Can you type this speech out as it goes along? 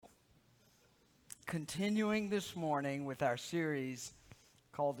continuing this morning with our series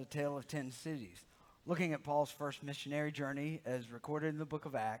called The Tale of 10 Cities, looking at Paul's first missionary journey as recorded in the book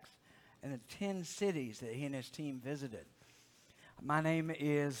of Acts and the 10 cities that he and his team visited. My name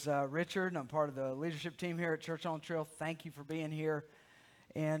is Richard, and I'm part of the leadership team here at Church on the Trail. Thank you for being here.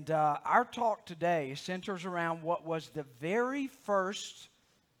 And our talk today centers around what was the very first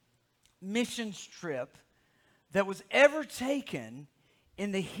missions trip that was ever taken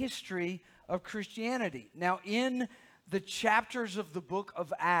in the history of Christianity. Now, in the chapters of the book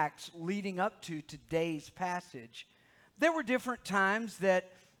of Acts leading up to today's passage, there were different times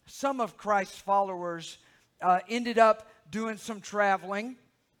that some of Christ's followers ended up doing some traveling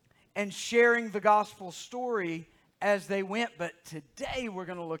and sharing the gospel story as they went. But today we're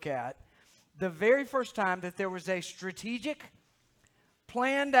going to look at the very first time that there was a strategic,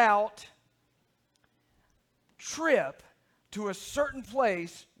 planned out trip to a certain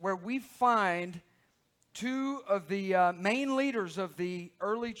place where we find two of the main leaders of the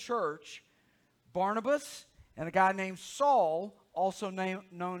early church, Barnabas and a guy named Saul, also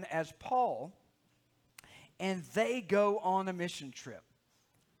known as Paul, and they go on a mission trip.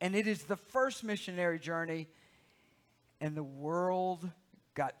 And it is the first missionary journey, and the world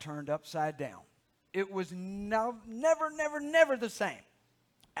got turned upside down. It was never the same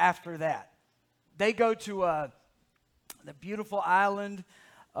after that. They go to the beautiful island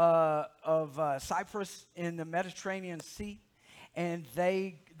of Cyprus in the Mediterranean Sea, and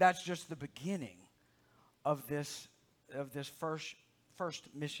that's just the beginning of this first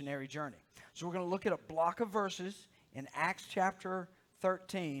missionary journey. So we're going to look at a block of verses in Acts chapter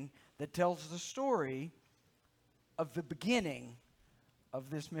 13 that tells the story of the beginning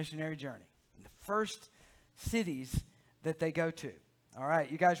of this missionary journey, the first cities that they go to. All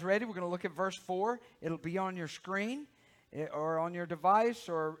right, you guys ready? We're going to look at verse 4. It'll be on your screen or on your device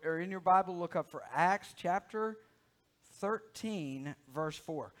or in your Bible. Look up for Acts chapter 13, verse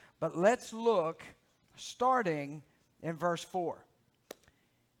 4. But let's look starting in verse 4. It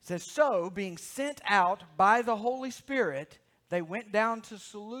says, "So, being sent out by the Holy Spirit, they went down to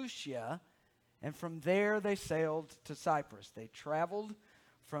Seleucia, and from there they sailed to Cyprus." They traveled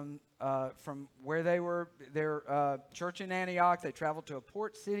from where they were, their church in Antioch. They traveled to a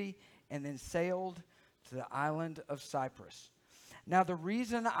port city and then sailed to the island of Cyprus. Now, the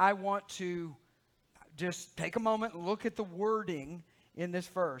reason I want to just take a moment and look at the wording in this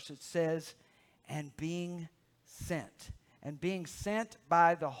verse, it says, "and being sent." And being sent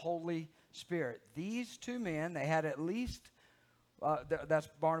by the Holy Spirit. These two men, they had at least, that's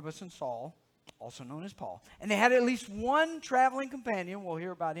Barnabas and Saul, also known as Paul. And they had at least one traveling companion. We'll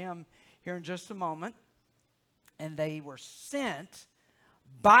hear about him here in just a moment. And they were sent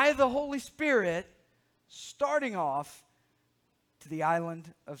by the Holy Spirit, starting off to the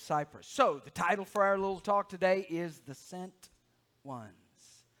island of Cyprus. So the title for our little talk today is The Sent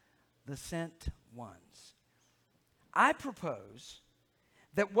Ones. The Sent Ones. I propose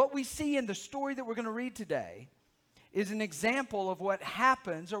that what we see in the story that we're going to read today is an example of what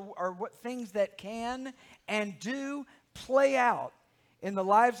happens or what things that can and do play out in the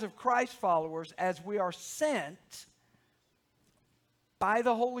lives of Christ followers as we are sent by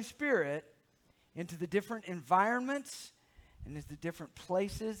the Holy Spirit into the different environments and into the different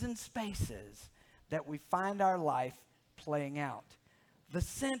places and spaces that we find our life playing out. The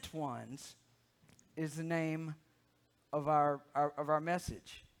Sent Ones is the name of our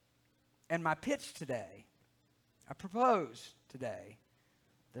message. And my pitch today, I propose today,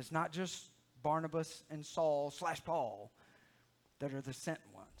 there's not just Barnabas and Saul / Paul that are the sent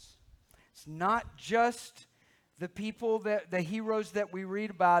ones. It's not just the people, the heroes that we read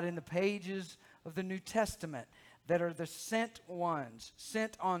about in the pages of the New Testament that are the sent ones,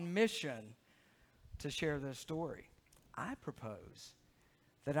 sent on mission to share their story. I propose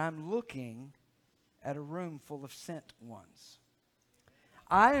that I'm looking at a room full of sent ones.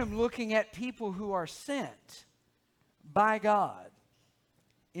 I am looking at people who are sent by God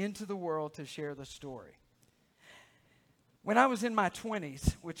into the world to share the story. When I was in my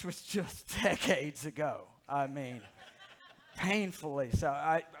 20s, which was just decades ago, painfully.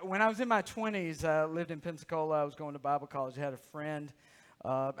 So when I was in my 20s, I lived in Pensacola. I was going to Bible college. I had a friend.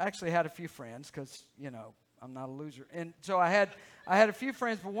 Actually had a few friends because, I'm not a loser. And so I had a few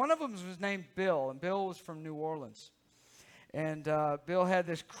friends, but one of them was named Bill, and Bill was from New Orleans. And Bill had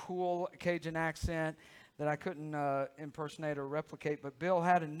this cool Cajun accent that I couldn't impersonate or replicate, but Bill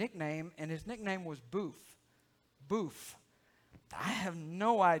had a nickname, and his nickname was Boof. Boof. I have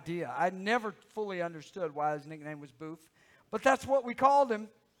no idea. I never fully understood why his nickname was Boof, but that's what we called him,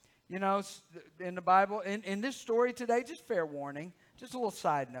 in the Bible. In this story today, just fair warning, just a little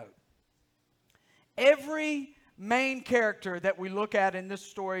side note. Every main character that we look at in this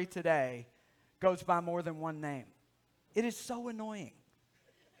story today goes by more than one name. It is so annoying.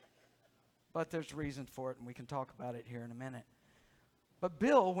 But there's reason for it, and we can talk about it here in a minute. But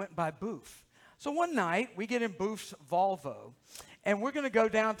Bill went by Boof. So one night, we get in Boof's Volvo, and we're going to go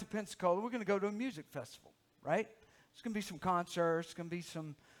down to Pensacola. We're going to go to a music festival, right? There's going to be some concerts. There's going to be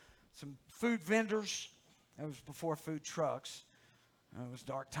some food vendors. That was before food trucks. It was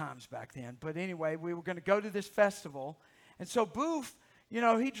dark times back then. But anyway, we were going to go to this festival. And so Boof,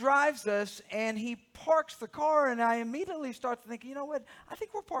 he drives us, and he parks the car, and I immediately start to think, you know what? I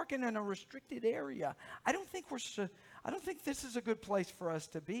think we're parking in a restricted area. I don't think this is a good place for us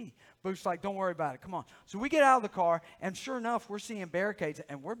to be. Boof's like, don't worry about it. Come on. So we get out of the car, and sure enough, we're seeing barricades,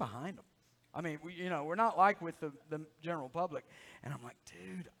 and we're behind them. I mean, we're not like with the general public. And I'm like,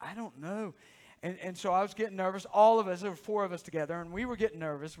 dude, I don't know. And so I was getting nervous. All of us, there were 4 of us together, and we were getting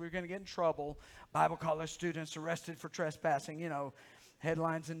nervous. We were going to get in trouble. Bible college students arrested for trespassing,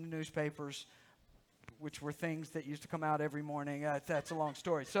 headlines in the newspapers, which were things that used to come out every morning. That's a long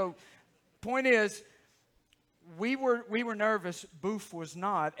story. So point is, we were nervous. Boof was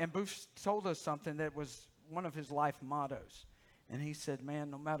not. And Boof told us something that was one of his life mottos. And he said,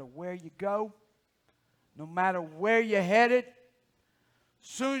 man, no matter where you go, no matter where you're headed, as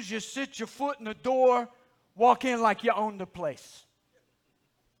soon as you sit your foot in the door, walk in like you own the place.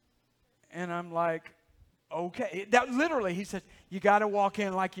 And I'm like, okay. That literally, he said, you got to walk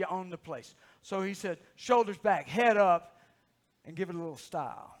in like you own the place. So he said, shoulders back, head up, and give it a little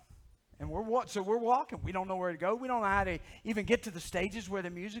style. And we're walking. We don't know where to go. We don't know how to even get to the stages where the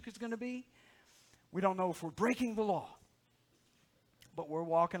music is going to be. We don't know if we're breaking the law. But we're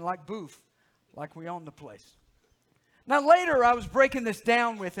walking like Boof, like we own the place. Now, later, I was breaking this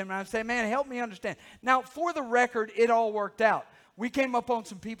down with him, and I said, man, help me understand. Now, for the record, it all worked out. We came up on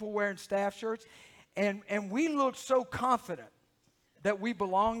some people wearing staff shirts, and we looked so confident that we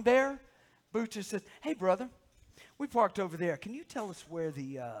belonged there. Boof just said, hey, brother, we parked over there. Can you tell us where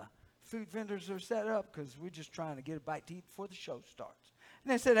the food vendors are set up? Because we're just trying to get a bite to eat before the show starts.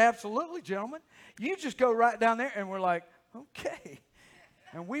 And they said, absolutely, gentlemen. You just go right down there. And we're like, okay.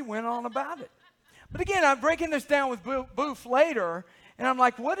 And we went on about it. But again, I'm breaking this down with Boof later, and I'm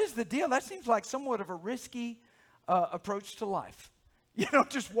like, what is the deal? That seems like somewhat of a risky approach to life.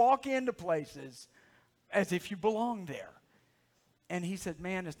 Just walk into places as if you belong there. And he said,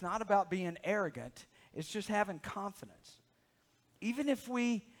 man, it's not about being arrogant. It's just having confidence. Even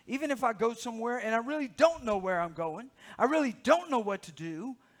if I go somewhere and I really don't know where I'm going, I really don't know what to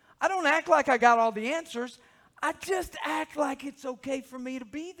do, I don't act like I got all the answers. I just act like it's okay for me to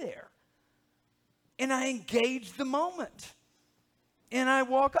be there. And I engage the moment. And I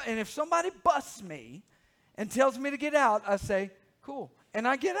walk, and if somebody busts me and tells me to get out, I say, cool. And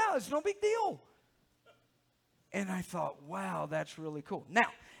I get out. It's no big deal. And I thought, wow, that's really cool. Now,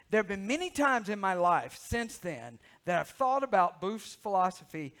 there have been many times in my life since then that I've thought about Boof's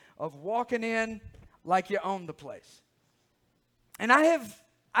philosophy of walking in like you own the place. And I've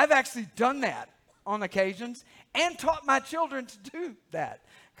actually done that on occasions and taught my children to do that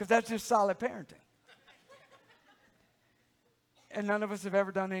because that's just solid parenting. And none of us have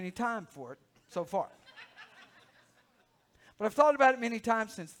ever done any time for it so far. But I've thought about it many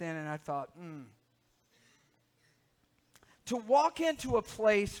times since then, and I thought, to walk into a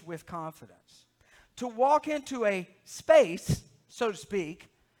place with confidence, to walk into a space, so to speak,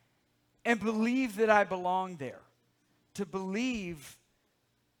 and believe that I belong there, to believe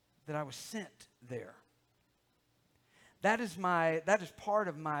that I was sent there. That is part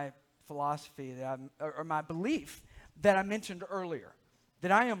of my philosophy, or my belief that I mentioned earlier,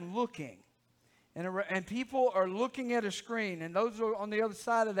 that I am looking, and people are looking at a screen, and those are on the other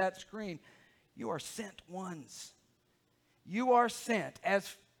side of that screen. You are sent ones. You are sent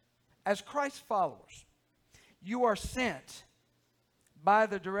as Christ followers. You are sent by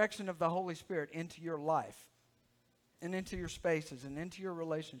the direction of the Holy Spirit into your life and into your spaces and into your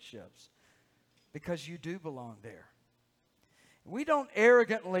relationships because you do belong there. We don't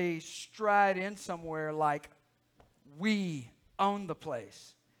arrogantly stride in somewhere like we own the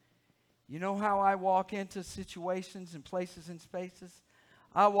place. You know how I walk into situations and places and spaces?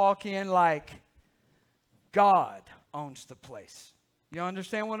 I walk in like God owns the place. You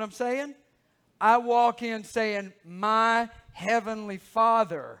understand what I'm saying? I walk in saying, my heavenly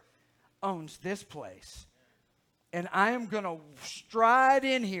Father owns this place. And I am going to stride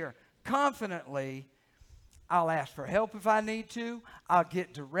in here confidently. I'll ask for help if I need to. I'll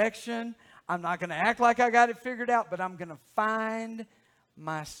get direction. I'm not going to act like I got it figured out, but I'm going to find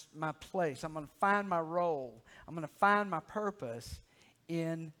my place. I'm going to find my role. I'm going to find my purpose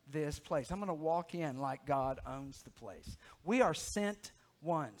in this place. I'm going to walk in like God owns the place. We are sent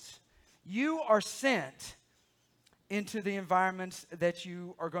ones. You are sent into the environments that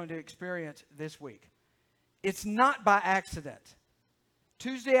you are going to experience this week. It's not by accident.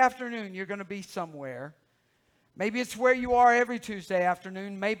 Tuesday afternoon, you're going to be somewhere. Maybe it's where you are every Tuesday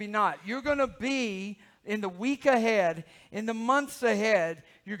afternoon, maybe not. You're going to be in the week ahead, in the months ahead,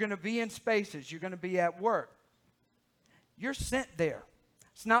 you're going to be in spaces. You're going to be at work. You're sent there.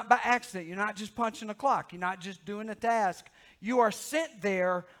 It's not by accident. You're not just punching a clock. You're not just doing a task. You are sent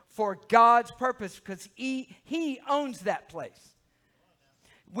there for God's purpose because He owns that place.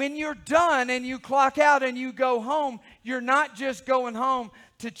 When you're done and you clock out and you go home, you're not just going home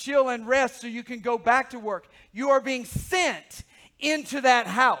to chill and rest so you can go back to work. You are being sent into that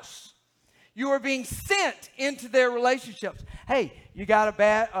house. You are being sent into their relationships. Hey, you got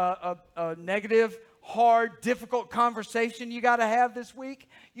a negative, hard, difficult conversation you got to have this week?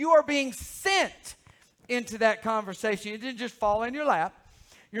 You are being sent into that conversation. It didn't just fall in your lap.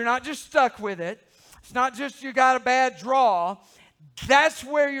 You're not just stuck with it. It's not just you got a bad draw. That's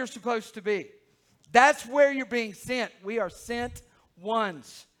where you're supposed to be. That's where you're being sent. We are sent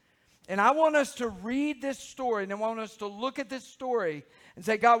ones. And I want us to read this story, and I want us to look at this story and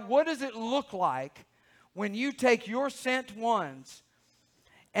say, God, what does it look like when you take your sent ones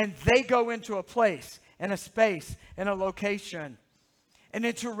and they go into a place and a space and a location and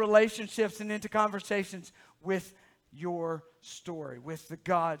into relationships and into conversations with your story, with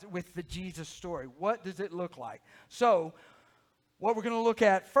the Jesus story? What does it look like? So, what we're going to look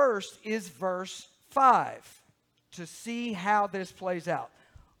at first is verse 5 to see how this plays out.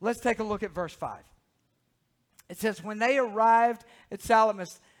 Let's take a look at verse 5. It says, when they arrived at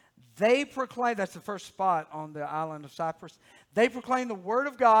Salamis, they proclaimed, that's the first spot on the island of Cyprus, they proclaimed the word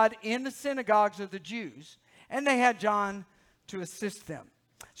of God in the synagogues of the Jews, and they had John to assist them.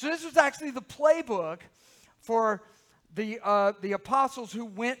 So this was actually the playbook for the apostles who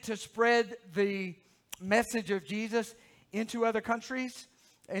went to spread the message of Jesus into other countries,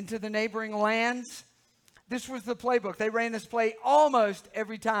 into the neighboring lands. This was the playbook. They ran this play almost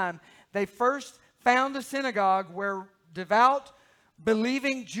every time. They first found a synagogue where devout,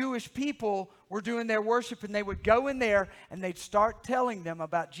 believing Jewish people were doing their worship, and they would go in there and they'd start telling them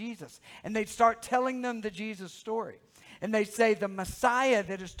about Jesus. And they'd start telling them the Jesus story. And they'd say, the Messiah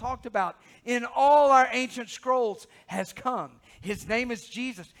that is talked about in all our ancient scrolls has come. His name is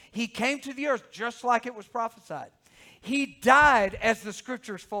Jesus. He came to the earth just like it was prophesied. He died as the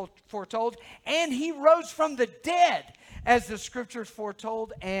scriptures foretold, and he rose from the dead as the scriptures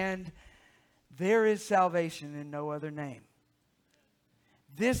foretold, and there is salvation in no other name.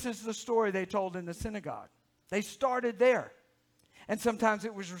 This is the story they told in the synagogue. They started there. And sometimes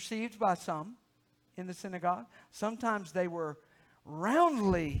it was received by some in the synagogue. Sometimes they were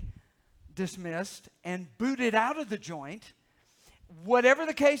roundly dismissed and booted out of the joint. Whatever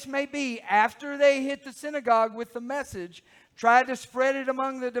the case may be, after they hit the synagogue with the message, tried to spread it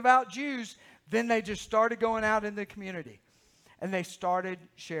among the devout Jews, then they just started going out in the community. And they started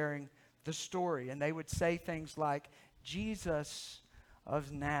sharing the story. And they would say things like, Jesus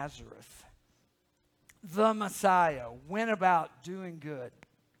of Nazareth, the Messiah, went about doing good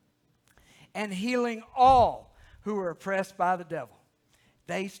and healing all who were oppressed by the devil.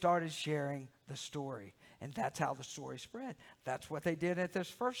 They started sharing the story. And that's how the story spread. That's what they did at this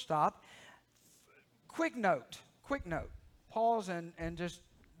first stop. Quick note. Pause and just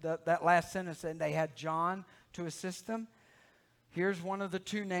that last sentence. And they had John to assist them. Here's one of the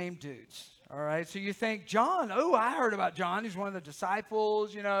two named dudes. All right. So you think, John, oh, I heard about John. He's one of the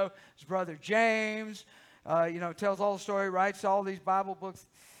disciples, his brother James, tells all the story, writes all these Bible books.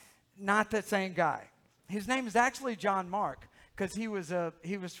 Not that same guy. His name is actually John Mark because he was a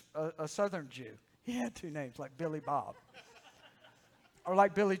Southern Jew. He had two names, like Billy Bob. Or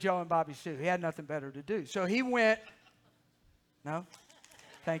like Billy Joe and Bobby Sue. He had nothing better to do. So he went, no?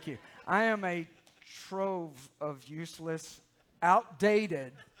 Thank you. I am a trove of useless,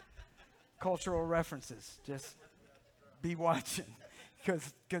 outdated cultural references. Just be watching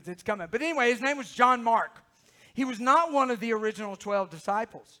because it's coming. But anyway, his name was John Mark. He was not one of the original 12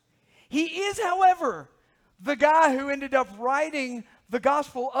 disciples. He is, however, the guy who ended up writing the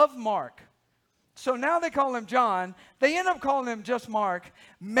Gospel of Mark. So now they call him John. They end up calling him just Mark.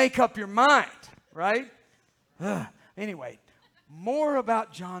 Make up your mind, right? Anyway, more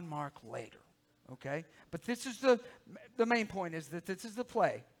about John Mark later, okay? But this is the main point is that this is the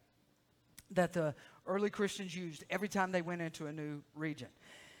play that the early Christians used every time they went into a new region.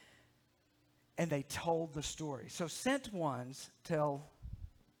 And they told the story. So sent ones tell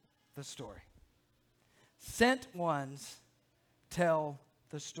the story. Sent ones tell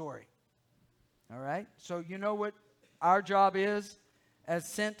the story. All right? So you know what our job is as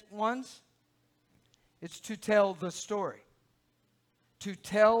sent ones? It's to tell the story. To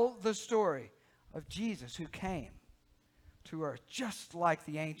tell the story of Jesus who came to earth, just like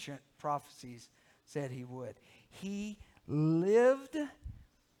the ancient prophecies said he would. He lived,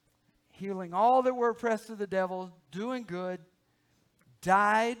 healing all that were oppressed of the devil, doing good,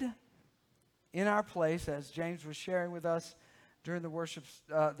 died in our place, as James was sharing with us during the worship,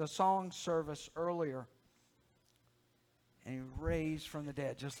 the song service earlier. And he raised from the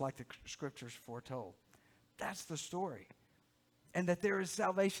dead, just like the scriptures foretold. That's the story. And that there is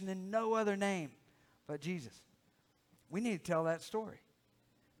salvation in no other name but Jesus. We need to tell that story.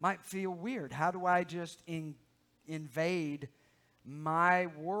 Might feel weird. How do I just invade my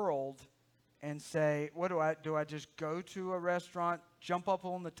world and say, what do I do? I just go to a restaurant, jump up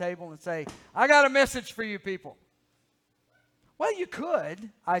on the table and say, I got a message for you people. Well, you could,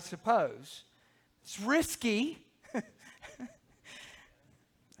 I suppose. It's risky.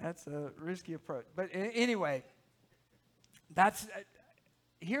 That's a risky approach. But anyway,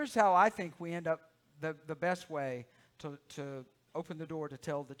 here's how I think we end up, the best way to open the door to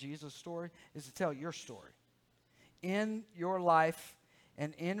tell the Jesus story is to tell your story. In your life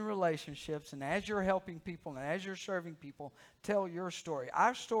and in relationships, and as you're helping people and as you're serving people, tell your story.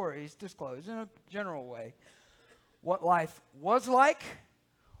 Our stories disclose in a general way what life was like,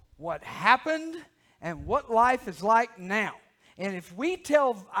 what happened, and what life is like now. And if we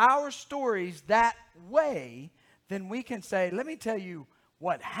tell our stories that way, then we can say, let me tell you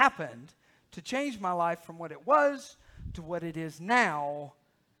what happened to change my life from what it was to what it is now.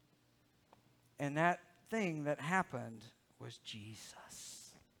 And that thing that happened was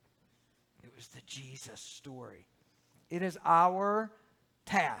Jesus. It was the Jesus story. It is our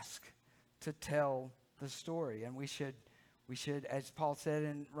task to tell the story. And we should, as Paul said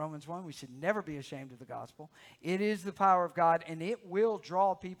in Romans 1, we should never be ashamed of the gospel. It is the power of God, and it will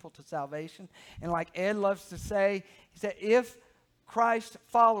draw people to salvation. And like Ed loves to say, he said, if Christ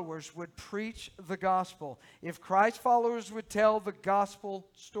followers would preach the gospel, if Christ followers would tell the gospel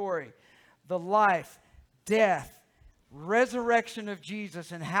story, the life, death, resurrection of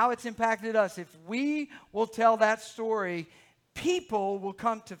Jesus and how it's impacted us, if we will tell that story, people will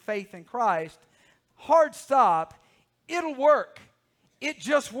come to faith in Christ. Hard stop. It'll work. It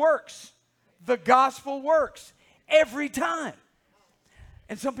just works. The gospel works every time.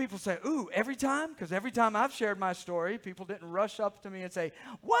 And some people say, ooh, every time? Because every time I've shared my story, people didn't rush up to me and say,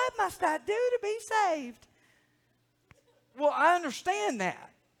 what must I do to be saved? Well, I understand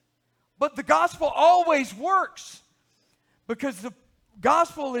that. But the gospel always works because the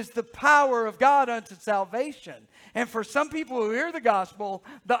gospel is the power of God unto salvation. And for some people who hear the gospel,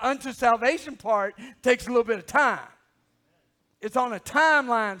 the unto salvation part takes a little bit of time. It's on a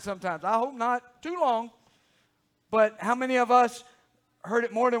timeline sometimes. I hope not too long. But how many of us heard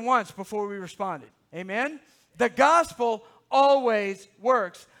it more than once before we responded? Amen? The gospel always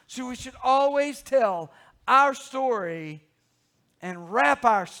works. So we should always tell our story and wrap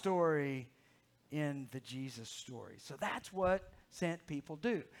our story in the Jesus story. So that's what sent people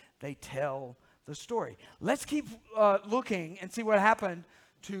do. They tell the story. Let's keep looking and see what happened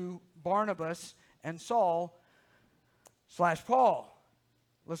to Barnabas and Saul / Paul.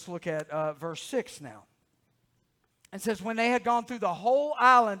 Let's look at verse 6 now. It says, when they had gone through the whole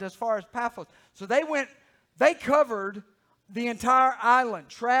island as far as Paphos. So they covered the entire island,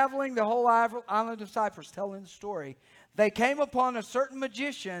 traveling the whole island of Cyprus, telling the story. They came upon a certain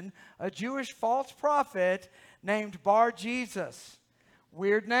magician, a Jewish false prophet named Bar-Jesus.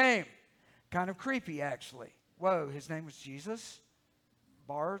 Weird name. Kind of creepy, actually. Whoa, his name was Jesus?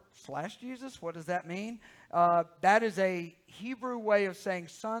 Bar/Jesus? What does that mean? That is a Hebrew way of saying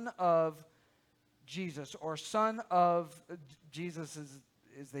son of Jesus, or son of Jesus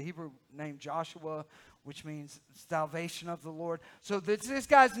is the Hebrew name Joshua, which means salvation of the Lord. So this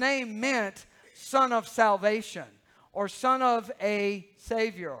guy's name meant son of salvation, or son of a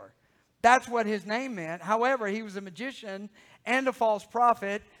Savior. That's what his name meant. However, he was a magician and a false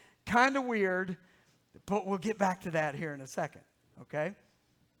prophet. Kind of weird, but we'll get back to that here in a second, okay?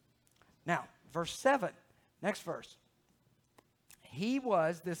 Now, verse 7, next verse.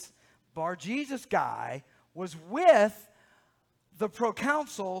 This Bar-Jesus guy was with the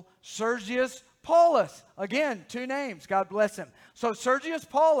proconsul Sergius Paulus. Again, 2 names, God bless him. So Sergius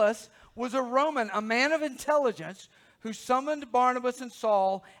Paulus was a Roman, a man of intelligence, who summoned Barnabas and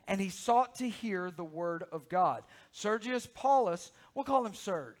Saul, and he sought to hear the word of God. Sergius Paulus, we'll call him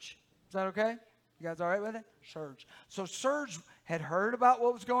Serge. Is that okay? You guys all right with it? Serge. So Serge had heard about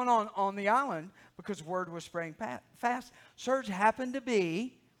what was going on the island because word was spreading fast. Serge happened to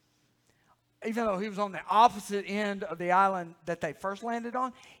be, even though he was on the opposite end of the island that they first landed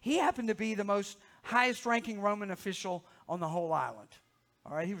on, he happened to be the most highest ranking Roman official on the whole island.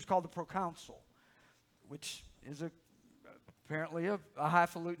 All right, he was called the proconsul, which is apparently a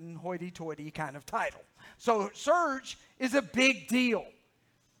highfalutin, hoity-toity kind of title. So Serge is a big deal.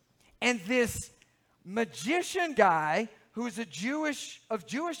 And this magician guy, who is of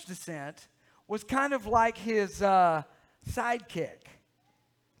Jewish descent, was kind of like his sidekick,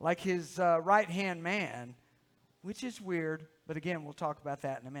 like his right-hand man, which is weird, but again, we'll talk about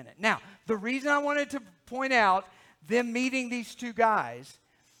that in a minute. Now, the reason I wanted to point out them meeting these two guys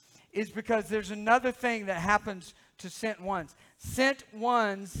is because there's another thing that happens to sent ones. Sent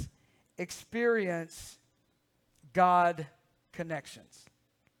ones experience God connections.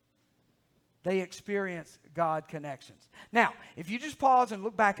 They experience God connections. Now, if you just pause and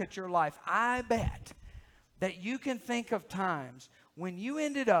look back at your life, I bet that you can think of times when you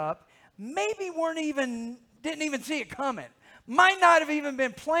ended up, maybe didn't even see it coming, might not have even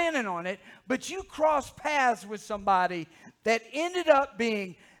been planning on it, but you crossed paths with somebody that ended up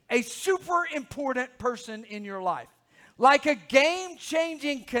being a super important person in your life. Like a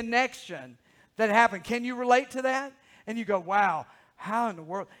game-changing connection that happened. Can you relate to that? And you go, wow, how in the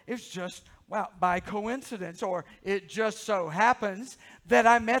world? It's just, wow, by coincidence, or it just so happens that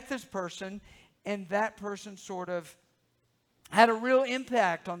I met this person, and that person sort of had a real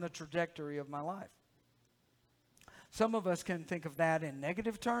impact on the trajectory of my life. Some of us can think of that in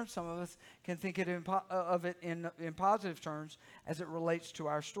negative terms. Some of us can think of it in positive terms as it relates to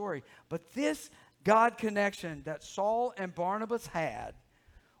our story. But this God connection that Saul and Barnabas had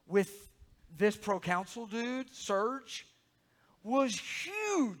with this proconsul dude, Serge, was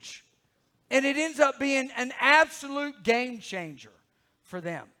huge. And it ends up being an absolute game changer for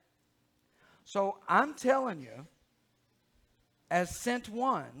them. So I'm telling you, as sent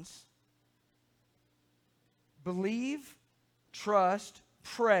ones, believe, trust,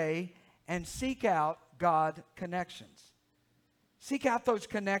 pray, and seek out God connections. Seek out those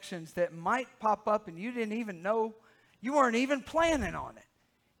connections that might pop up and you didn't even know, you weren't even planning on it.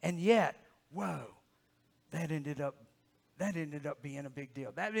 And yet, whoa, that ended up being a big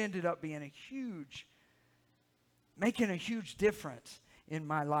deal. That ended up being making a huge difference in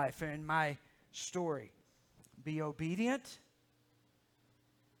my life and in my story. Be obedient,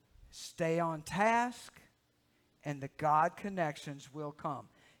 stay on task, and the God connections will come.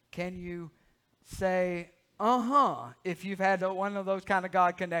 Can you say, if you've had one of those kind of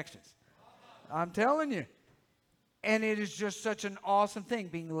God connections? I'm telling you. And it is just such an awesome thing,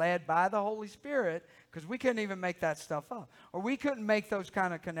 being led by the Holy Spirit, because we couldn't even make that stuff up. Or we couldn't make those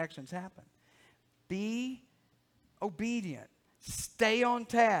kind of connections happen. Be obedient. Stay on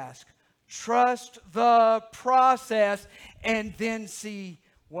task. Trust the process, and then see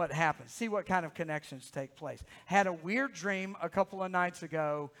what happens. See what kind of connections take place. Had a weird dream a couple of nights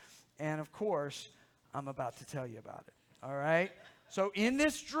ago, and of course, I'm about to tell you about it. All right? So in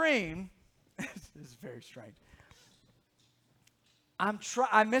this dream, this is very strange.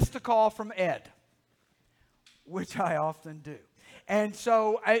 I missed a call from Ed, which I often do. And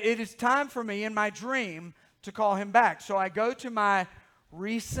so it is time for me in my dream to call him back. So I go to my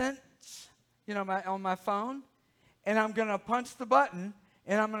recents, on my phone, and I'm going to punch the button,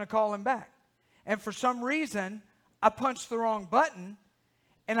 and I'm going to call him back. And for some reason, I punched the wrong button,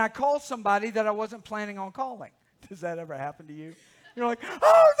 and I called somebody that I wasn't planning on calling. Does that ever happen to you? You're like,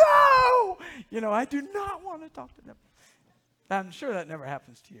 oh no! I do not want to talk to them. I'm sure that never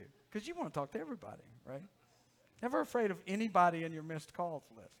happens to you, because you want to talk to everybody, right? Never afraid of anybody in your missed calls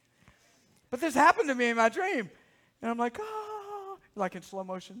list. But this happened to me in my dream. And I'm like, like in slow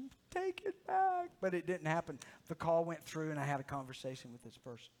motion, take it back. But it didn't happen. The call went through, and I had a conversation with this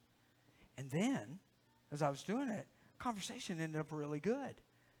person. And then, as I was doing it, conversation ended up really good.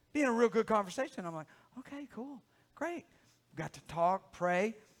 Being a real good conversation, I'm like, okay, cool, great. Got to talk,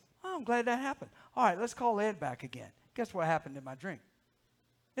 pray. Oh, I'm glad that happened. All right, let's call Ed back again. Guess what happened in my dream?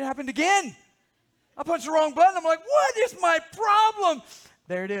 It happened again. I punched the wrong button. I'm like, what is my problem?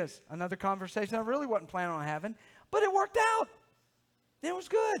 There it is. Another conversation I really wasn't planning on having, but it worked out. It was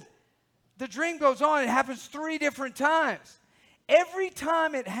good. The dream goes on. It happens 3 different times. Every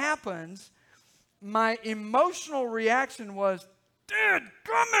time it happens, my emotional reaction was,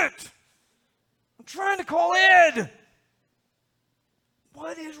 dadgummit! I'm trying to call Ed.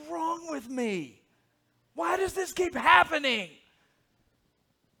 What is wrong with me? Why does this keep happening?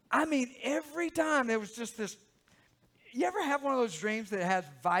 I mean, every time there was just this. You ever have one of those dreams that has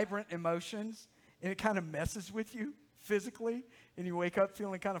vibrant emotions and it kind of messes with you physically, and you wake up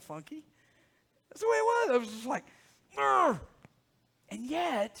feeling kind of funky. That's the way it was. I was just like, "Urgh." And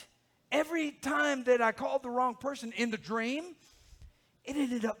yet, every time that I called the wrong person in the dream, it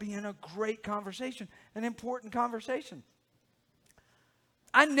ended up being a great conversation, an important conversation.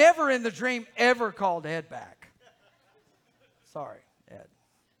 I never in the dream ever called Ed back. Sorry, Ed.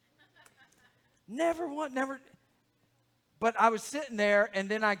 Never. But I was sitting there, and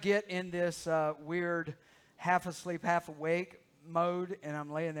then I get in this weird half asleep, half awake mode, and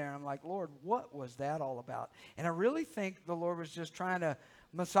I'm laying there, and I'm like, Lord, what was that all about? And I really think the Lord was just trying to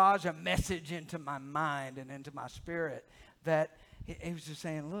massage a message into my mind and into my spirit that he was just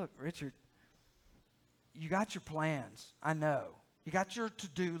saying, look, Richard, you got your plans. I know. You got your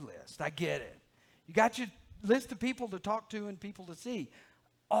to-do list. I get it. You got your list of people to talk to and people to see.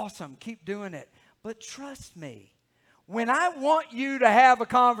 Awesome. Keep doing it. But trust me, when I want you to have a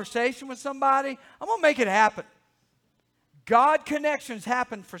conversation with somebody, I'm going to make it happen. God connections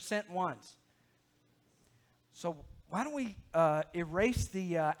happen for sent ones. So why don't we erase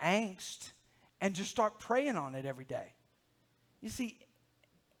the angst and just start praying on it every day? You see,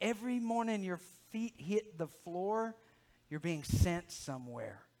 every morning your feet hit the floor, you're being sent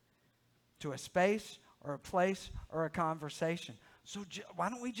somewhere to a space or a place or a conversation. So why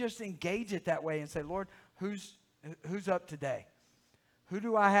don't we just engage it that way and say, Lord, who's up today? Who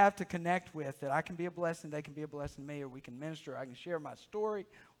do I have to connect with that I can be a blessing, they can be a blessing to me, or we can minister, I can share my story,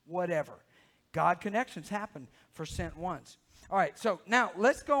 whatever. God connections happen for sent ones. All right, so now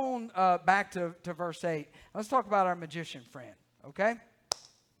let's go on back to verse 8. Let's talk about our magician friend, okay?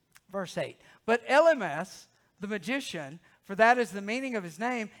 Verse 8. But Elymas, the magician, for that is the meaning of his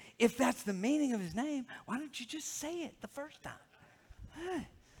name. If that's the meaning of his name, why don't you just say it the first time?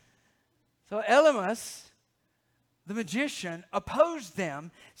 So Elymas, the magician, opposed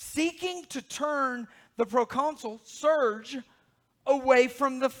them, seeking to turn the proconsul Serge away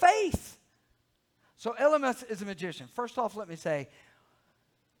from the faith. So Elymas is a magician. First off, let me say,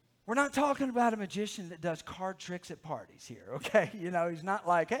 we're not talking about a magician that does card tricks at parties here, okay? You know, he's not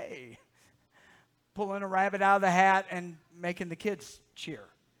like, hey, pulling a rabbit out of the hat and making the kids cheer.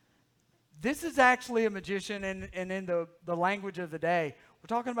 This is actually a magician, and in the language of the day, we're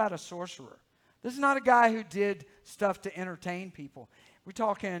talking about a sorcerer. This is not a guy who did stuff to entertain people. We're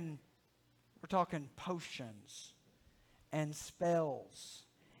talking potions and spells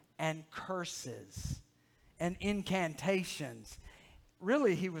and curses and incantations.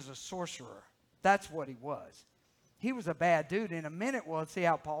 Really, he was a sorcerer. That's what he was. He was a bad dude. In a minute, we'll see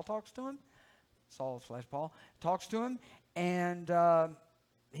how Paul talks to him. Saul/Paul talks to him, and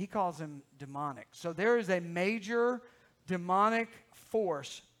he calls him demonic. So there is a major demonic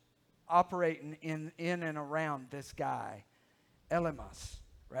force operating in and around this guy, Elymas,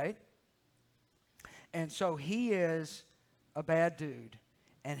 right? And so he is a bad dude,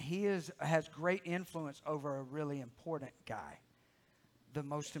 and he has great influence over a really important guy, the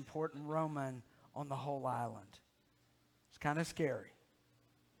most important Roman on the whole island. It's kind of scary.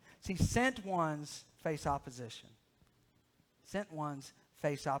 See, sent ones face opposition. Sent ones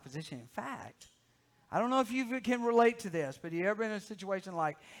face opposition. In fact, I don't know if you can relate to this, but you ever been in a situation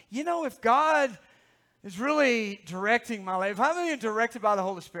like, you know, if God is really directing my life, if I'm being directed by the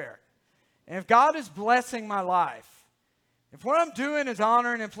Holy Spirit, and if God is blessing my life, if what I'm doing is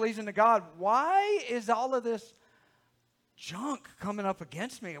honoring and pleasing to God, why is all of this junk coming up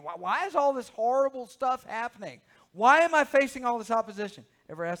against me? Why is all this horrible stuff happening? Why am I facing all this opposition?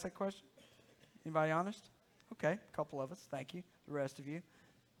 Ever asked that question? Anybody honest? Okay, a couple of us. Thank you. The rest of you.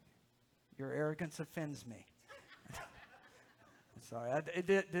 Your arrogance offends me. Sorry, I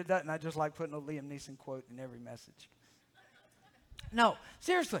did that, and I just like putting a Liam Neeson quote in every message. No,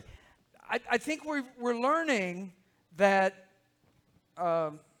 seriously. I think we're learning that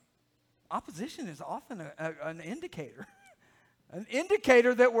opposition is often an indicator. An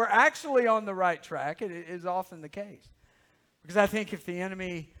indicator that we're actually on the right track. It is often the case. Because I think if the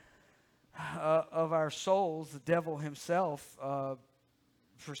enemy of our souls, the devil himself,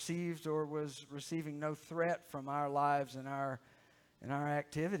 perceived or was receiving no threat from our lives and our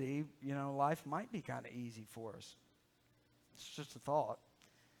activity, you know, life might be kind of easy for us. It's just a thought.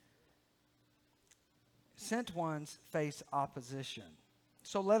 Sent ones face opposition.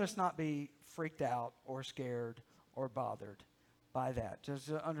 So let us not be freaked out or scared or bothered by that.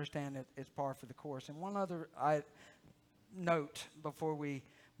 Just understand that it's par for the course. And one other note before we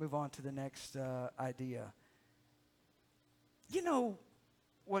move on to the next idea. You know,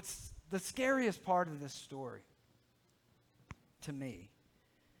 what's the scariest part of this story to me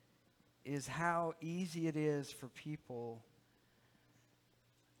is how easy it is for people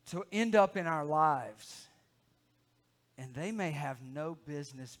to end up in our lives And they may have no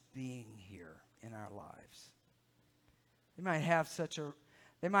business being here in our lives. They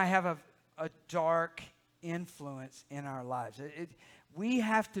might have a dark influence in our lives. We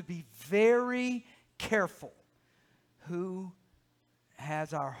have to be very careful who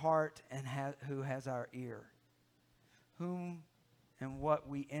has our heart and who has our ear. Whom and what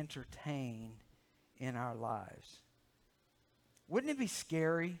we entertain in our lives. Wouldn't it be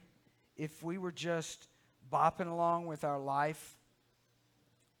scary if we were just bopping along with our life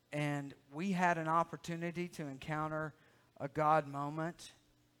and we had an opportunity to encounter a God moment,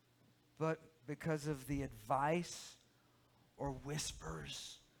 but because of the advice or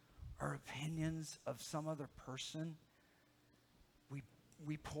whispers or opinions of some other person,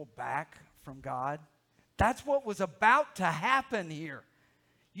 we pull back from God? That's what was about to happen here.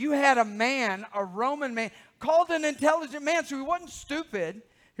 You had a man, a Roman man, called an intelligent man, so he wasn't stupid.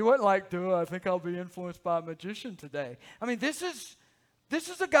 He wasn't like, duh, I think I'll be influenced by a magician today. I mean, this is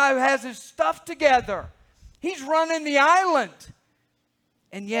a guy who has his stuff together. He's running the island.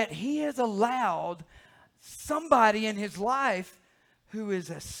 And yet he has allowed somebody in his life who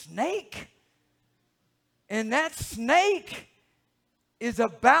is a snake. And that snake is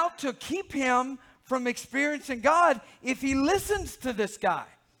about to keep him from experiencing God if he listens to this guy.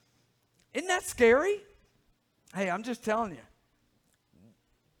 Isn't that scary? Hey, I'm just telling you.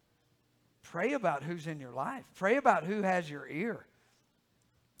 Pray about who's in your life. Pray about who has your ear.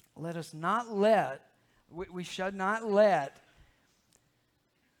 We should not let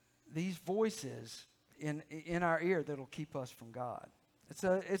these voices in our ear that'll keep us from God.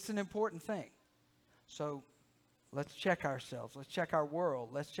 It's an important thing. So let's check ourselves. Let's check our world.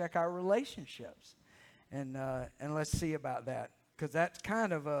 Let's check our relationships. And let's see about that, because that's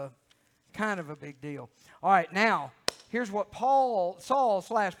kind of a big deal. All right, now here's what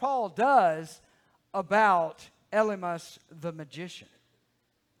Saul/Paul does about Elymas the magician.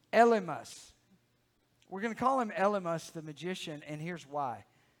 Elymas, we're going to call him Elymas the magician, and here's why.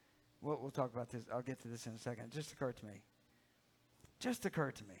 We'll talk about this. I'll get to this in a second. It just occurred to me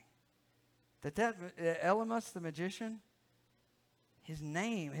that Elymas the magician, his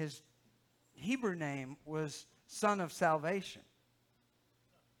name, his Hebrew name was Son of Salvation.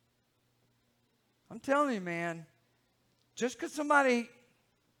 I'm telling you, man, just because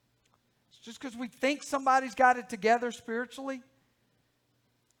we think somebody's got it together spiritually,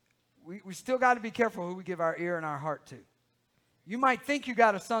 we still got to be careful who we give our ear and our heart to. You might think you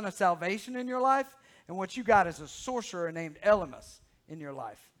got a Son of Salvation in your life, and what you got is a sorcerer named Elymas in your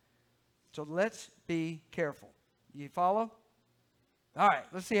life. So let's be careful. You follow? All right,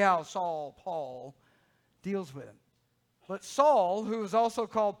 let's see how Paul deals with him. But Saul, who is also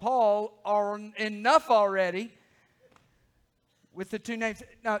called Paul, are enough already with the two names.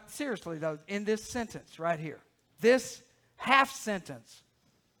 Now, seriously, though, in this sentence right here, this half sentence,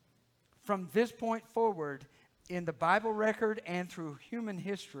 from this point forward, in the Bible record and through human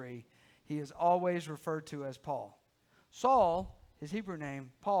history, he is always referred to as Paul. Saul, his Hebrew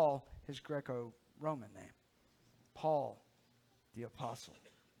name; Paul, his Greco-Roman name. Paul, the apostle.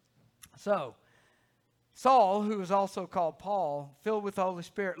 So, Saul, who is also called Paul, filled with the Holy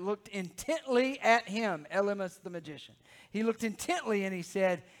Spirit, looked intently at him, Elymas the magician. He looked intently and he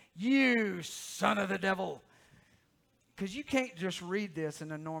said, "You son of the devil." Because you can't just read this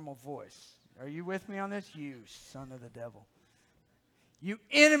in a normal voice. Are you with me on this? "You son of the devil. You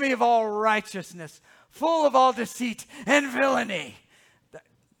enemy of all righteousness, full of all deceit and villainy."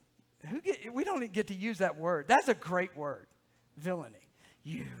 We don't get to use that word. That's a great word, villainy.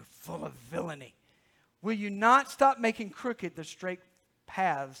 "You full of villainy. Will you not stop making crooked the straight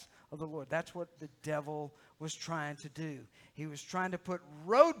paths of the Lord?" That's what the devil was trying to do. He was trying to put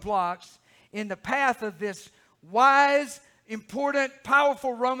roadblocks in the path of this wise, important,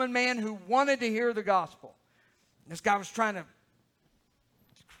 powerful Roman man who wanted to hear the gospel. This guy was trying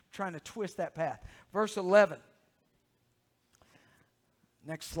to twist that path. Verse 11.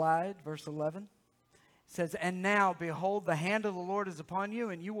 Next slide, verse 11. It says, "And now, behold, the hand of the Lord is upon you,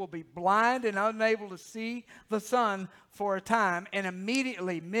 and you will be blind and unable to see the sun for a time." And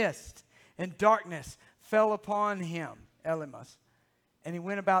immediately mist and darkness fell upon him, Elymas, and he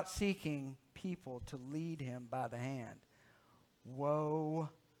went about seeking people to lead him by the hand. Whoa.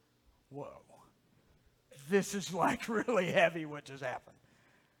 This is like really heavy what just happened.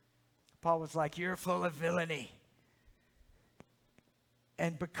 Paul was like, "You're full of villainy.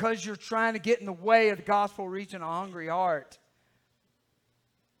 And because you're trying to get in the way of the gospel reaching a hungry heart,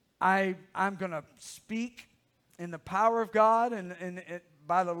 I'm going to speak in the power of God and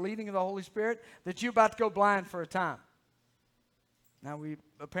by the leading of the Holy Spirit that you're about to go blind for a time." Now, we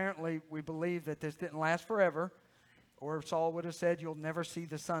believe that this didn't last forever, Or Saul would have said, you'll never see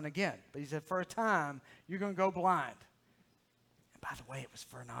the sun again. But he said, for a time, you're going to go blind. And by the way, it was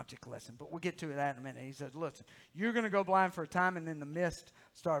for an object lesson, but we'll get to that in a minute. He said, listen, you're going to go blind for a time, and then the mist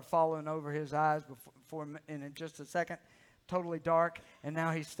started falling over his eyes before, and in just a second, totally dark, and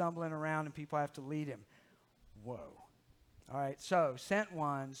now he's stumbling around, and people have to lead him. Whoa. All right, so sent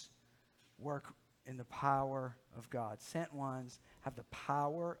ones work in the power of God. Sent ones have the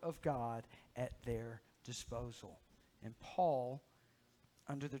power of God at their disposal. And Paul,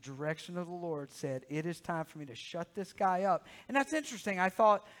 under the direction of the Lord, said, it is time for me to shut this guy up. And that's interesting. I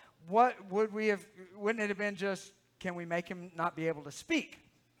thought, wouldn't it have been just, can we make him not be able to speak?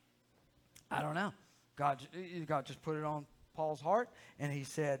 I don't know. God just put it on Paul's heart, and he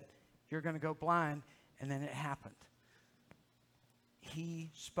said, you're going to go blind, and then it happened. He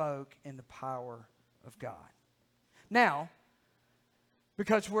spoke in the power of God. Now,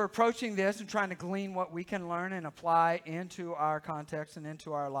 because we're approaching this and trying to glean what we can learn and apply into our context and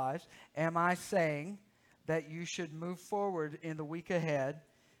into our lives, am I saying that you should move forward in the week ahead,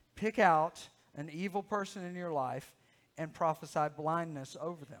 pick out an evil person in your life, and prophesy blindness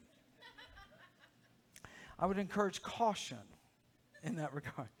over them? I would encourage caution in that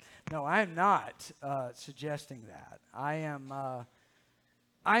regard. No, I am not suggesting that. I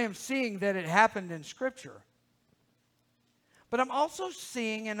am seeing that it happened in Scripture. But I'm also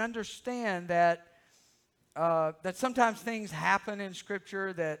seeing and understand that sometimes things happen in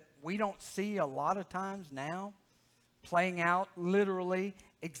Scripture that we don't see a lot of times now, playing out literally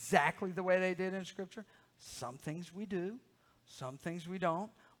exactly the way they did in Scripture. Some things we do, some things we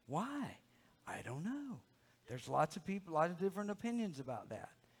don't. Why? I don't know. There's lots of people, a lot of different opinions about that.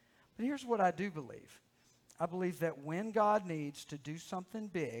 But here's what I do believe. I believe that when God needs to do something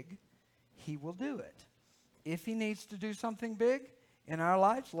big, He will do it. If He needs to do something big in our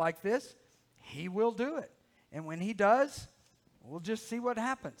lives like this, He will do it. And when He does, we'll just see what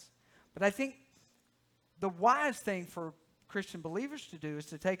happens. But I think the wise thing for Christian believers to do is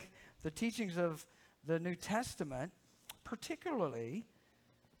to take the teachings of the New Testament, particularly,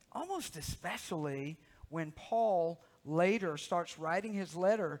 almost especially when Paul later starts writing his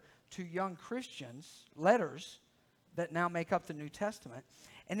letter to young Christians, letters that now make up the New Testament.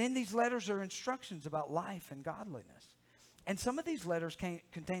 And in these letters are instructions about life and godliness. And some of these letters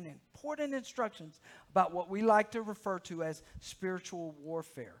contain important instructions about what we like to refer to as spiritual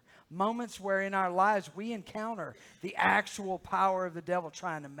warfare. Moments where in our lives we encounter the actual power of the devil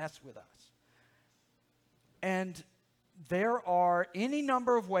trying to mess with us. And there are any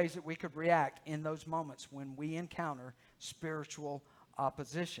number of ways that we could react in those moments when we encounter spiritual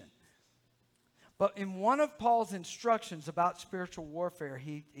opposition. But in one of Paul's instructions about spiritual warfare,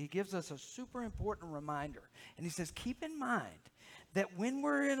 he gives us a super important reminder. And he says, keep in mind that when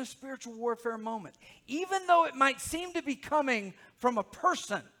we're in a spiritual warfare moment, even though it might seem to be coming from a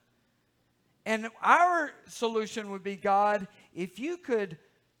person, and our solution would be, God, if you could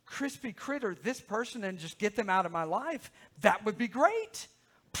crispy critter this person and just get them out of my life, that would be great.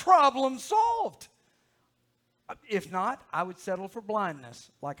 Problem solved. If not, I would settle for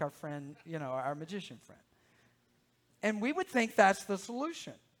blindness, like our friend, our magician friend. And we would think that's the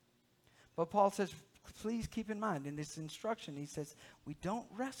solution. But Paul says, please keep in mind, in this instruction, he says, we don't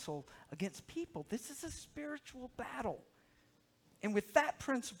wrestle against people. This is a spiritual battle. And with that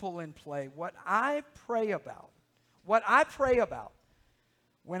principle in play, what I pray about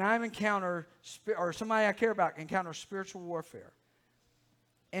when I encounter, or somebody I care about encounter spiritual warfare,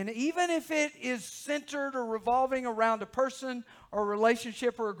 and even if it is centered or revolving around a person or a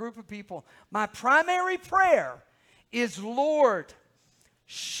relationship or a group of people, my primary prayer is, Lord,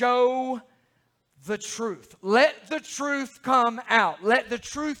 show the truth. Let the truth come out. Let the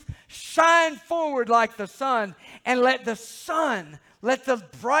truth shine forward like the sun, and let the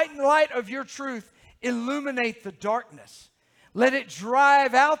bright light of your truth illuminate the darkness. Let it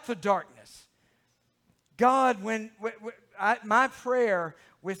drive out the darkness. God, my prayer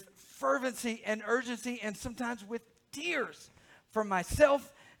with fervency and urgency and sometimes with tears for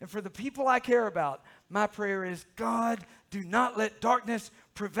myself and for the people I care about, my prayer is, God, do not let darkness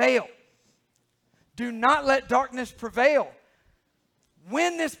prevail. Do not let darkness prevail.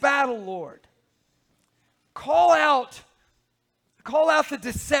 Win this battle, Lord. Call out the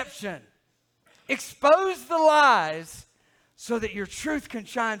deception. Expose the lies so that your truth can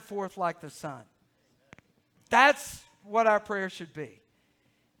shine forth like the sun. That's what our prayer should be.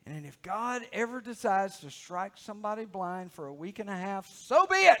 And if God ever decides to strike somebody blind for a week and a half, so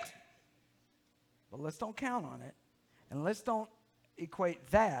be it. But let's don't count on it. And let's don't equate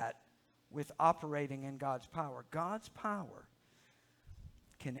that with operating in God's power. God's power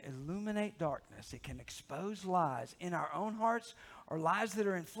can illuminate darkness. It can expose lies in our own hearts or lies that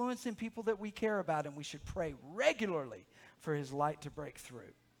are influencing people that we care about, and we should pray regularly for his light to break through.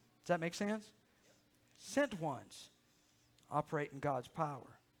 Does that make sense? Sent ones operate in God's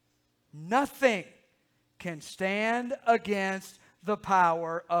power. Nothing can stand against the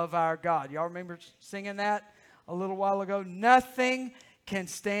power of our God. Y'all remember singing that a little while ago? Nothing can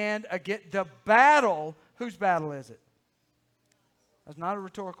stand against the battle. Whose battle is it? That's not a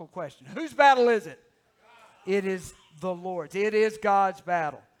rhetorical question. Whose battle is it? It is the Lord's. It is God's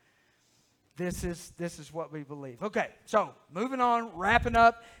battle. This is what we believe. Okay, so moving on, wrapping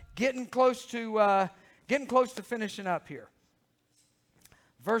up, getting close to finishing up here.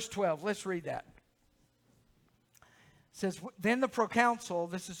 Verse 12. Let's read that. It says, then the proconsul,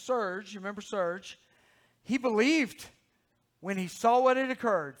 this is Serge, you remember Serge, he believed when he saw what had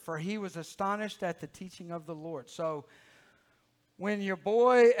occurred, for he was astonished at the teaching of the Lord. So when your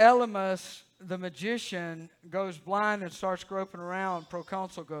boy Elymas, the magician, goes blind and starts groping around,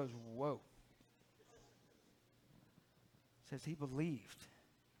 proconsul goes, whoa. It says he believed.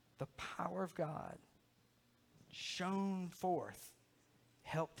 The power of God shone forth,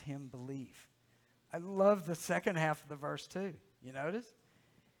 helped him believe. I love the second half of the verse too. You notice?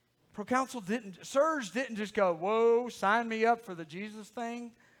 Serge didn't just go, whoa, sign me up for the Jesus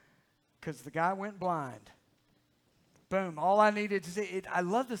thing, because the guy went blind. Boom, all I needed to see. I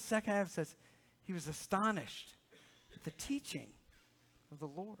love the second half. It says he was astonished at the teaching of the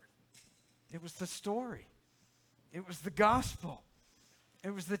Lord. It was the story. It was the gospel.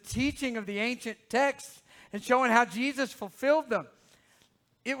 It was the teaching of the ancient texts and showing how Jesus fulfilled them.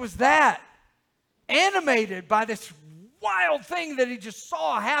 It was that, animated by this wild thing that he just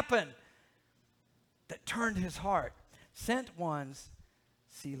saw happen, that turned his heart. Sent ones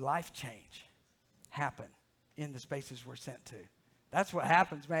see life change happen in the spaces we're sent to. That's what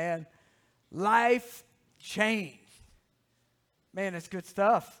happens, man. Life change. Man, it's good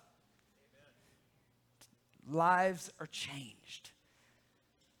stuff. Amen. Lives are changed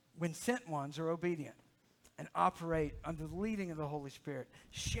when sent ones are obedient and operate under the leading of the Holy Spirit,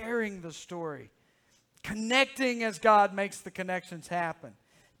 sharing the story, connecting as God makes the connections happen,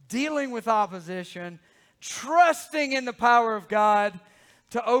 dealing with opposition, trusting in the power of God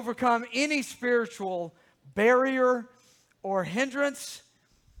to overcome any spiritual barrier or hindrance,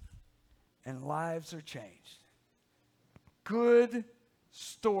 and lives are changed. Good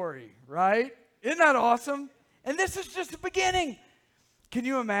story, right? Isn't that awesome? And this is just the beginning. Can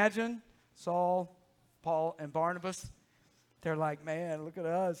you imagine Saul, Paul, and Barnabas? They're like, man, look at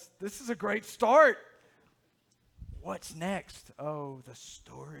us. This is a great start. What's next? Oh, the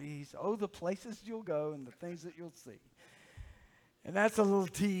stories. Oh, the places you'll go and the things that you'll see. And that's a little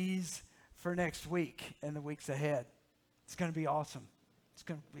tease for next week and the weeks ahead. It's going to be awesome. It's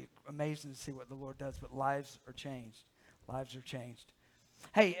going to be amazing to see what the Lord does, but lives are changed. Lives are changed.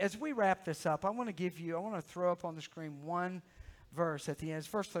 Hey, as we wrap this up, I want to throw up on the screen one verse at the end. It's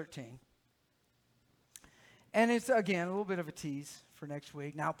verse 13. And it's, again, a little bit of a tease for next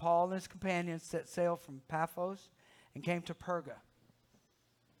week. Now, Paul and his companions set sail from Paphos and came to Perga.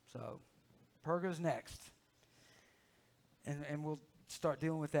 So, Perga's next. And we'll start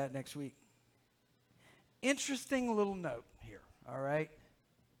dealing with that next week. Interesting little note here, all right?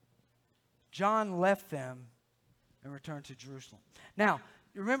 John left them and returned to Jerusalem. Now,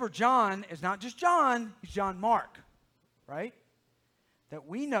 remember, John is not just John, he's John Mark, right? That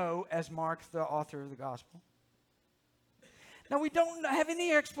we know as Mark, the author of the gospel. Now, we don't have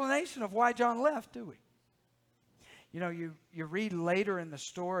any explanation of why John left, do we? You know, you read later in the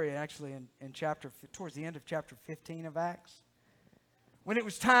story, actually towards the end of chapter 15 of Acts, when it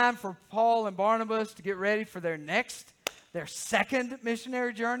was time for Paul and Barnabas to get ready for their second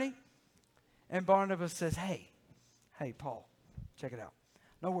missionary journey, and Barnabas says, hey, Paul, check it out.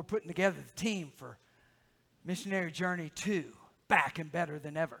 No, we're putting together the team for missionary journey 2, back and better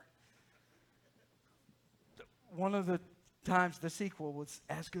than ever. One of the times the sequel was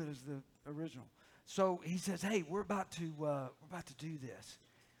as good as the original. So he says, hey, we're about to do this.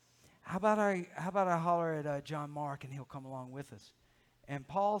 How about I holler at John Mark and he'll come along with us? And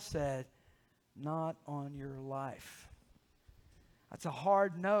Paul said, not on your life. That's a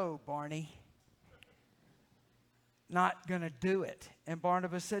hard no, Barney. Not going to do it. And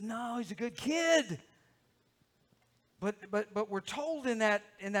Barnabas said, no, he's a good kid. But we're told in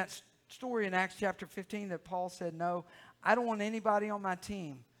that story in Acts chapter 15 that Paul said, no, I don't want anybody on my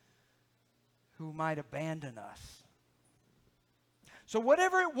team who might abandon us. So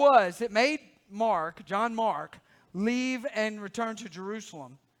whatever it was that made John Mark, leave and return to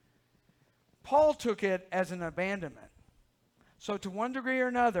Jerusalem, Paul took it as an abandonment. So to one degree or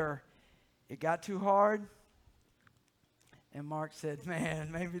another, it got too hard. And Mark said,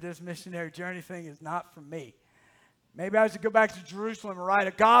 man, maybe this missionary journey thing is not for me. Maybe I should go back to Jerusalem and write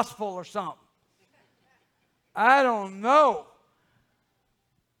a gospel or something. I don't know.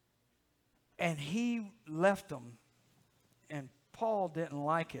 And he left them. And Paul didn't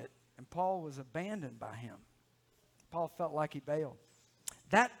like it. And Paul was abandoned by him. Paul felt like he bailed.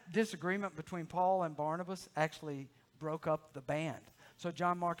 That disagreement between Paul and Barnabas actually broke up the band. So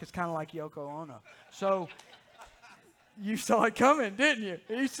John Mark is kind of like Yoko Ono. So you saw it coming, didn't you?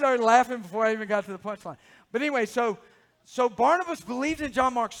 He started laughing before I even got to the punchline. But anyway, so Barnabas believed in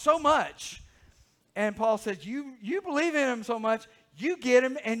John Mark so much. And Paul said, you believe in him so much, you get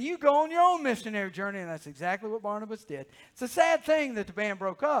him and you go on your own missionary journey. And that's exactly what Barnabas did. It's a sad thing that the band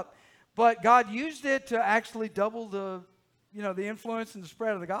broke up. But God used it to actually double the influence and the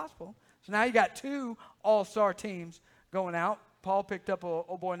spread of the gospel. So now you got 2 all-star teams going out. Paul picked up a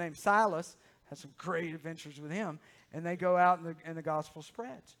old boy named Silas, had some great adventures with him, and they go out and the gospel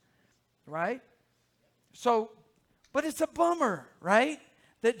spreads, right? So, but it's a bummer, right?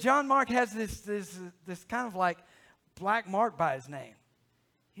 That John Mark has this kind of like black mark by his name.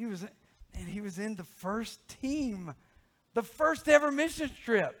 He was in the first team, the first ever mission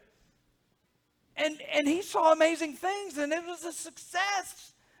trip. And he saw amazing things, and it was a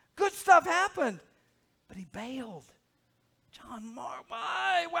success. Good stuff happened. But he bailed. John Mark,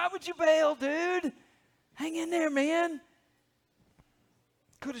 why? Why would you bail, dude? Hang in there, man.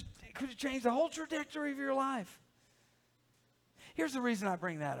 Could have changed the whole trajectory of your life. Here's the reason I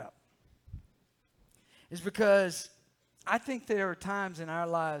bring that up. Is because I think there are times in our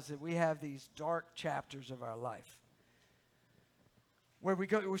lives that we have these dark chapters of our life. Where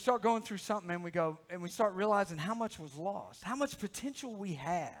we start going through something and we start realizing how much was lost, how much potential we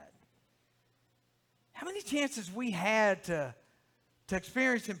had, how many chances we had to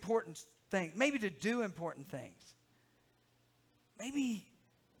experience important things, maybe to do important things. Maybe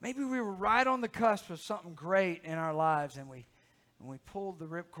we were right on the cusp of something great in our lives and we pulled the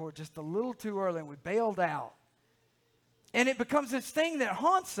ripcord just a little too early and we bailed out. And it becomes this thing that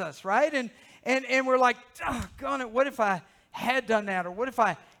haunts us, right? And we're like, oh, God, what if I had done that, or what if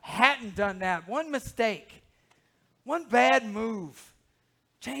I hadn't done that? One mistake, one bad move,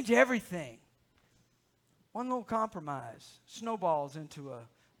 change everything. One little compromise snowballs into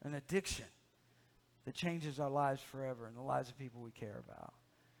an addiction that changes our lives forever and the lives of people we care about.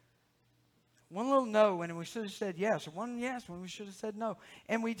 One little no when we should have said yes, or one yes when we should have said no.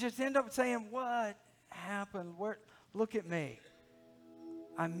 And we just end up saying, what happened? Look at me.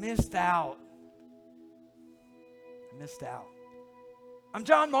 I missed out. I'm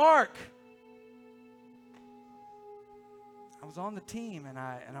John Mark. I was on the team and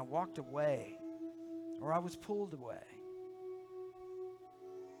I walked away, or I was pulled away.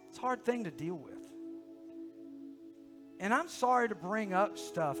 It's a hard thing to deal with. And I'm sorry to bring up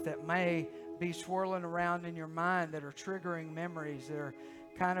stuff that may be swirling around in your mind that are triggering memories that are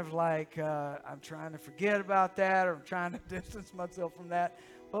kind of like, I'm trying to forget about that, or I'm trying to distance myself from that.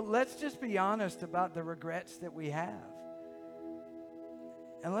 But let's just be honest about the regrets that we have.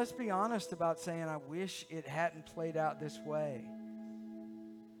 And let's be honest about saying, I wish it hadn't played out this way.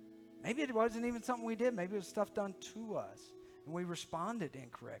 Maybe it wasn't even something we did. Maybe it was stuff done to us, and we responded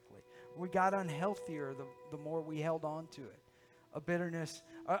incorrectly. We got unhealthier the more we held on to it. A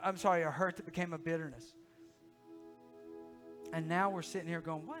hurt that became a bitterness. And now we're sitting here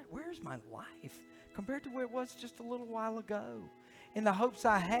going, what? Where's my life compared to where it was just a little while ago? In the hopes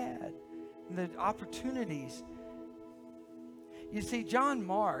I had, and the opportunities. You see, John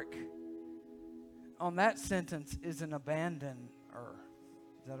Mark, on that sentence, is an abandoner.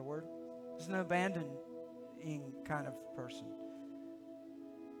 Is that a word? He's an abandoning kind of person.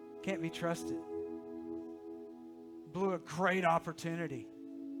 Can't be trusted. Blew a great opportunity.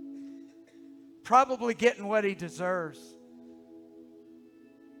 Probably getting what he deserves.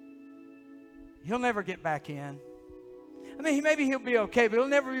 He'll never get back in. I mean, maybe he'll be okay, but he'll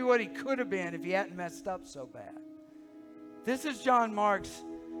never be what he could have been if he hadn't messed up so bad. This is John Mark's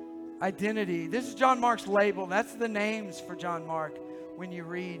identity. This is John Mark's label. That's the names for John Mark when you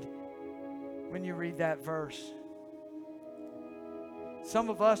read that verse. Some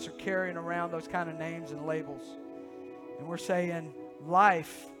of us are carrying around those kind of names and labels. And we're saying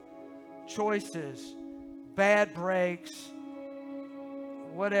life, choices, bad breaks,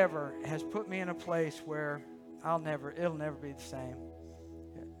 whatever has put me in a place where it'll never be the same.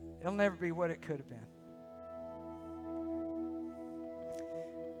 It'll never be what it could have been.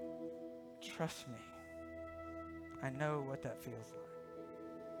 Trust me. I know what that feels like.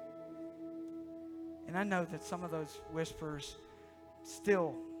 And I know that some of those whispers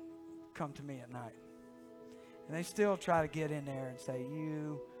still come to me at night. And they still try to get in there and say,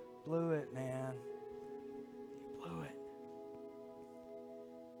 you blew it, man. You blew it.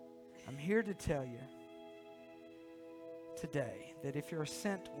 I'm here to tell you today that if you're a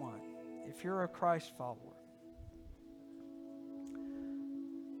sent one, if you're a Christ follower,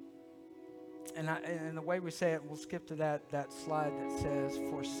 and the way we say it, we'll skip to that slide that says,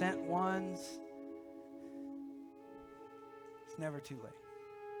 for sent ones, it's never too late.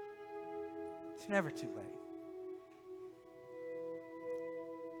 It's never too late.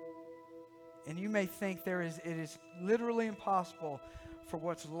 And you may think it is literally impossible for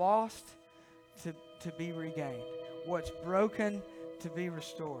what's lost to be regained, what's broken to be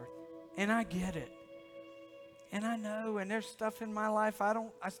restored. And I get it. And I know, and there's stuff in my life I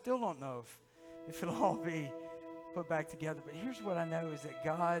still don't know if it'll all be put back together. But here's what I know is that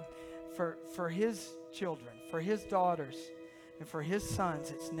God, for his children, for his daughters, and for his sons,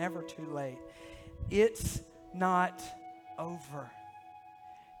 it's never too late. It's not over.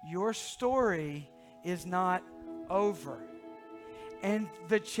 Your story is not over. And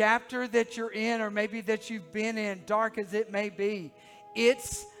the chapter that you're in, or maybe that you've been in, dark as it may be,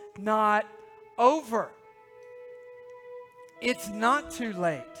 it's not over. It's not too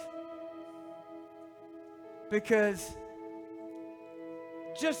late. Because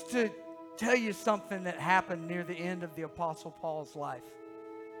just to tell you something that happened near the end of the Apostle Paul's life.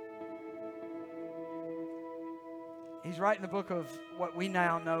 He's writing the book of what we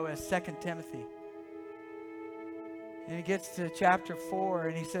now know as 2 Timothy. And he gets to chapter 4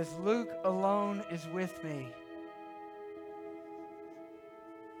 and he says, Luke alone is with me.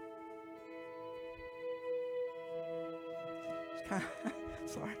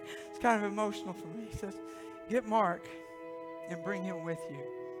 It's kind of emotional for me. He says, get Mark and bring him with you,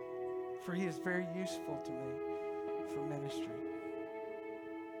 for he is very useful to me for ministry.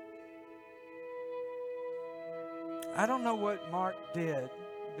 I don't know what Mark did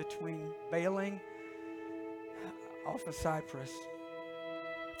between bailing off of Cyprus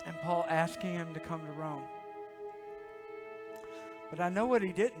and Paul asking him to come to Rome. But I know what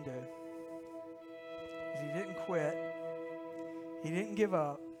he didn't do. Is he didn't quit. He didn't give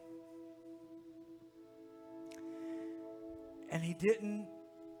up. And he didn't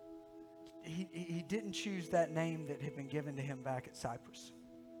choose that name that had been given to him back at Cyprus.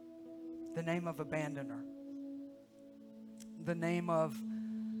 The name of abandoner. The name of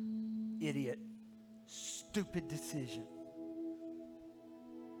idiot. Stupid decision.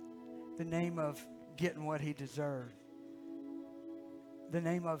 The name of getting what he deserved. The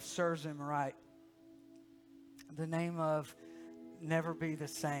name of serves him right. The name of never be the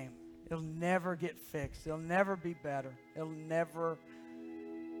same. It'll never get fixed. It'll never be better. It'll never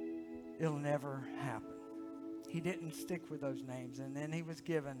happen. He didn't stick with those names. And then he was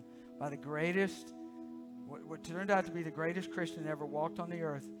given by the greatest, what turned out to be the greatest Christian that ever walked on the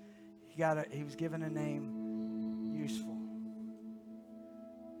earth. He was given a name useful.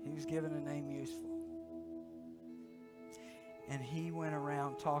 He was given a name useful. And he went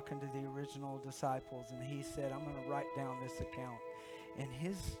around talking to the original disciples, and he said, I'm going to write down this account. And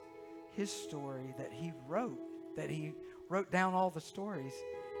his story that he wrote down all the stories,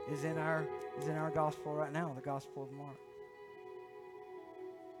 is in our gospel right now, the Gospel of Mark.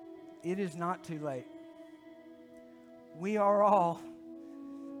 It is not too late. We are all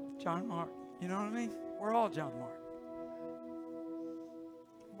John Mark. You know what I mean? We're all John Mark.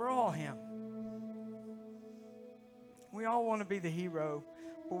 We're all him. We all want to be the hero,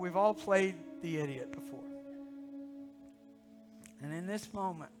 but we've all played the idiot before. And in this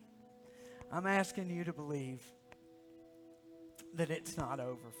moment, I'm asking you to believe that it's not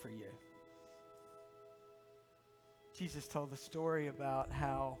over for you. Jesus told the story about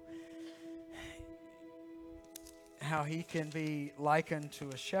how he can be likened to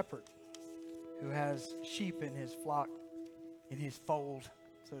a shepherd who has sheep in his flock, in his fold,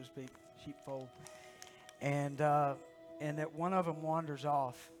 so to speak, sheepfold. And that one of them wanders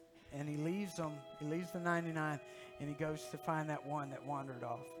off, and he leaves the 99, and he goes to find that one that wandered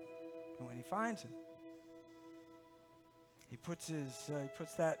off. And when he finds him, he puts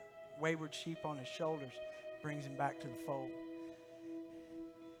that wayward sheep on his shoulders, brings him back to the fold.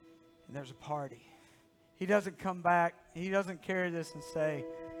 And there's a party. He doesn't come back. He doesn't carry this and say,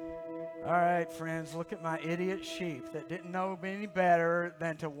 all right, friends, look at my idiot sheep that didn't know any better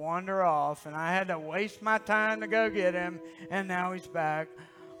than to wander off, and I had to waste my time to go get him, and now he's back.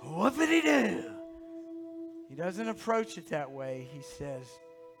 Whoopity-doo. He doesn't approach it that way. He says,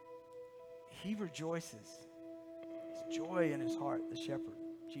 he rejoices. His joy in his heart, the shepherd,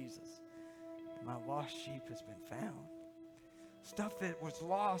 Jesus. My lost sheep has been found. stuff that was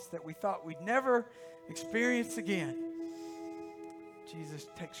lost that we thought we'd never experience again. Jesus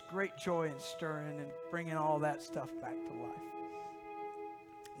takes great joy in stirring and bringing all that stuff back to life.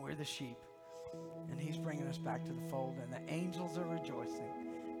 We're the sheep, and he's bringing us back to the fold, and the angels are rejoicing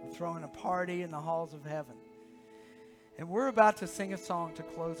and throwing a party in the halls of heaven. And we're about to sing a song to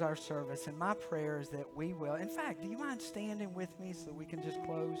close our service, and my prayer is that we will. In fact, do you mind standing with me so we can just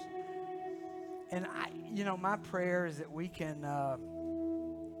close? And my prayer is that we can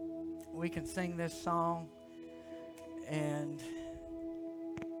sing this song, and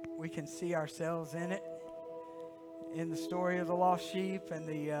we can see ourselves in it, in the story of the lost sheep. And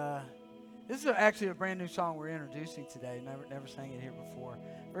this is actually a brand new song we're introducing today. Never sang it here before.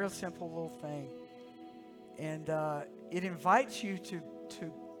 Real simple little thing. And it invites you to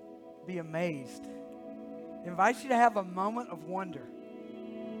be amazed. It invites you to have a moment of wonder.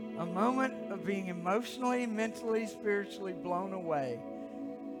 A moment of being emotionally, mentally, spiritually blown away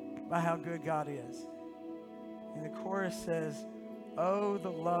by how good God is. And the chorus says, "Oh,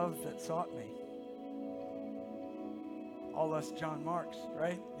 the love that sought me." All us John Marks,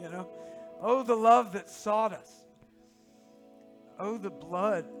 right? Oh, the love that sought us. Oh, the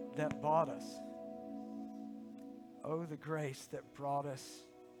blood that bought us. Oh, the grace that brought us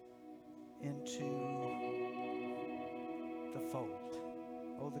into the fold.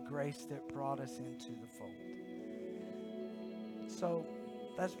 Oh, the grace that brought us into the fold. So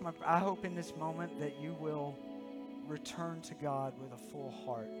I hope in this moment that you will return to God with a full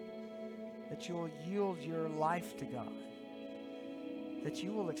heart. That you will yield your life to God. That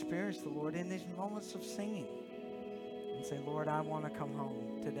you will experience the Lord in these moments of singing. And say, Lord, I want to come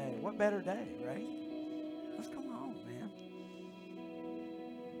home today. What better day, right? Let's come home, man.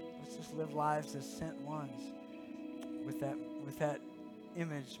 Let's just live lives as sent ones with that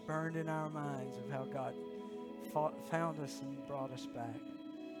image burned in our minds of how God found us and brought us back.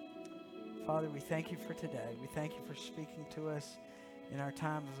 Father, we thank you for today. We thank you for speaking to us in our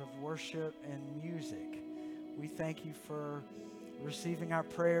times of worship and music. We thank you for receiving our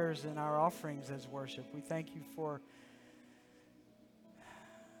prayers and our offerings as worship. We thank you for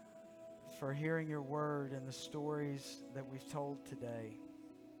hearing your word and the stories that we've told today.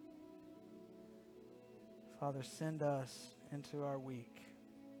 Father, send us into our week.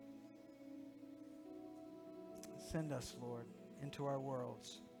 Send us, Lord, into our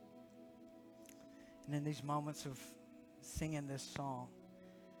worlds. And in these moments of singing this song,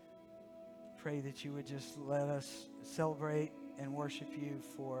 pray that you would just let us celebrate and worship you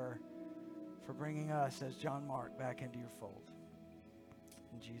for bringing us as John Mark back into your fold.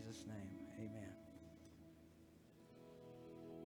 In Jesus' name, amen.